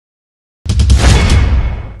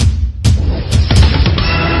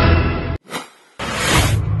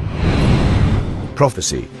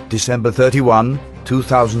prophecy, December 31,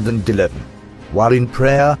 2011. While in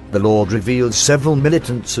prayer, the Lord reveals several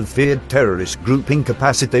militants of feared terrorist group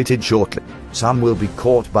incapacitated shortly. Some will be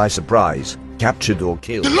caught by surprise, captured or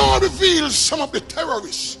killed. The Lord reveals some of the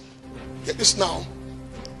terrorists, get this now,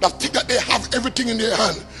 that think that they have everything in their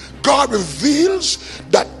hand. God reveals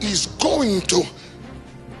that He's going to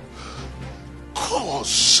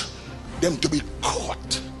cause them to be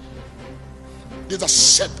caught. There's a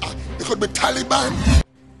set, it could be Taliban.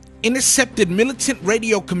 Intercepted militant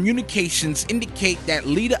radio communications indicate that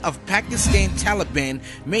leader of Pakistan Taliban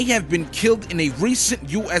may have been killed in a recent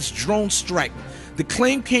U.S. drone strike. The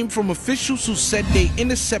claim came from officials who said they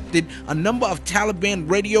intercepted a number of Taliban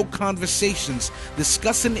radio conversations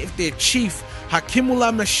discussing if their chief,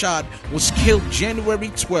 Hakimullah Mashhad, was killed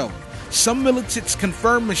January 12. Some militants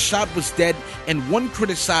confirmed Mashhad was dead, and one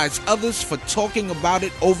criticized others for talking about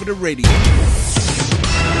it over the radio.